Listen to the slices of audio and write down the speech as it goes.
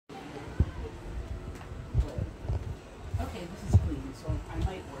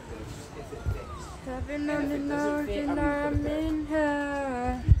Heaven only knows and I'm in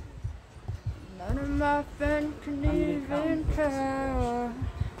here. None of my friends can even tell.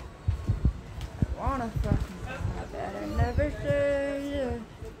 I wanna fucking die, but I never say it.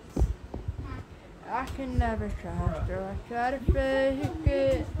 I can never trust her, I try to fake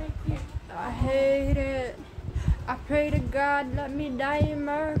it. I hate it. I pray to God, let me die in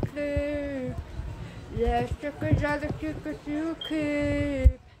my sleep. Yeah, stickers are the secrets you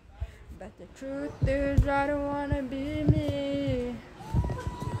keep. But the truth is I don't wanna be me.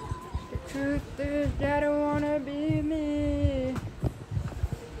 The truth is I don't wanna be me.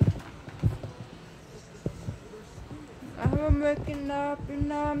 I'm waking up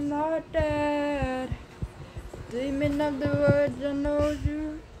and I'm not dead. Dreaming of the words I know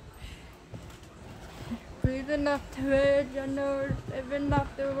you. Breathing off the words I know. Living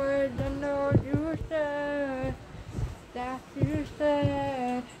off the words I know you said. That you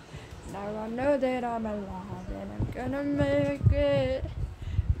said. Now I know that I'm alive and I'm gonna make it.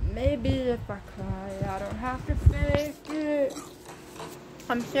 Maybe if I cry, I don't have to fake it.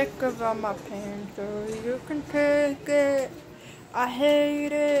 I'm sick of all my pain, so you can take it. I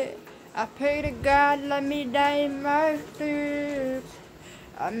hate it. I pray to God, let me die in my sleep.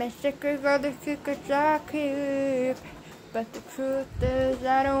 I'm as sick of all the secrets I keep. But the truth is,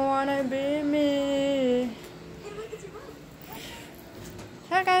 I don't wanna be me.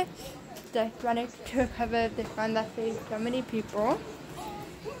 Hi guys, just wanted to cover this one that saved so many people.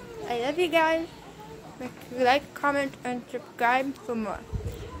 I love you guys. Make sure you like, comment, and subscribe for more.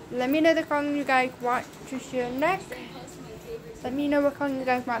 Let me know the song you guys want to hear next. Let me know what song you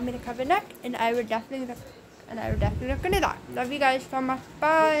guys want me to cover next, and I will definitely look into that. Love you guys so much.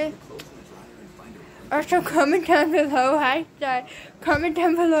 Bye. Also, comment down below. Comment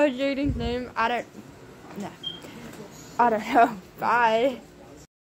down below Jaden's name. I don't know. Bye.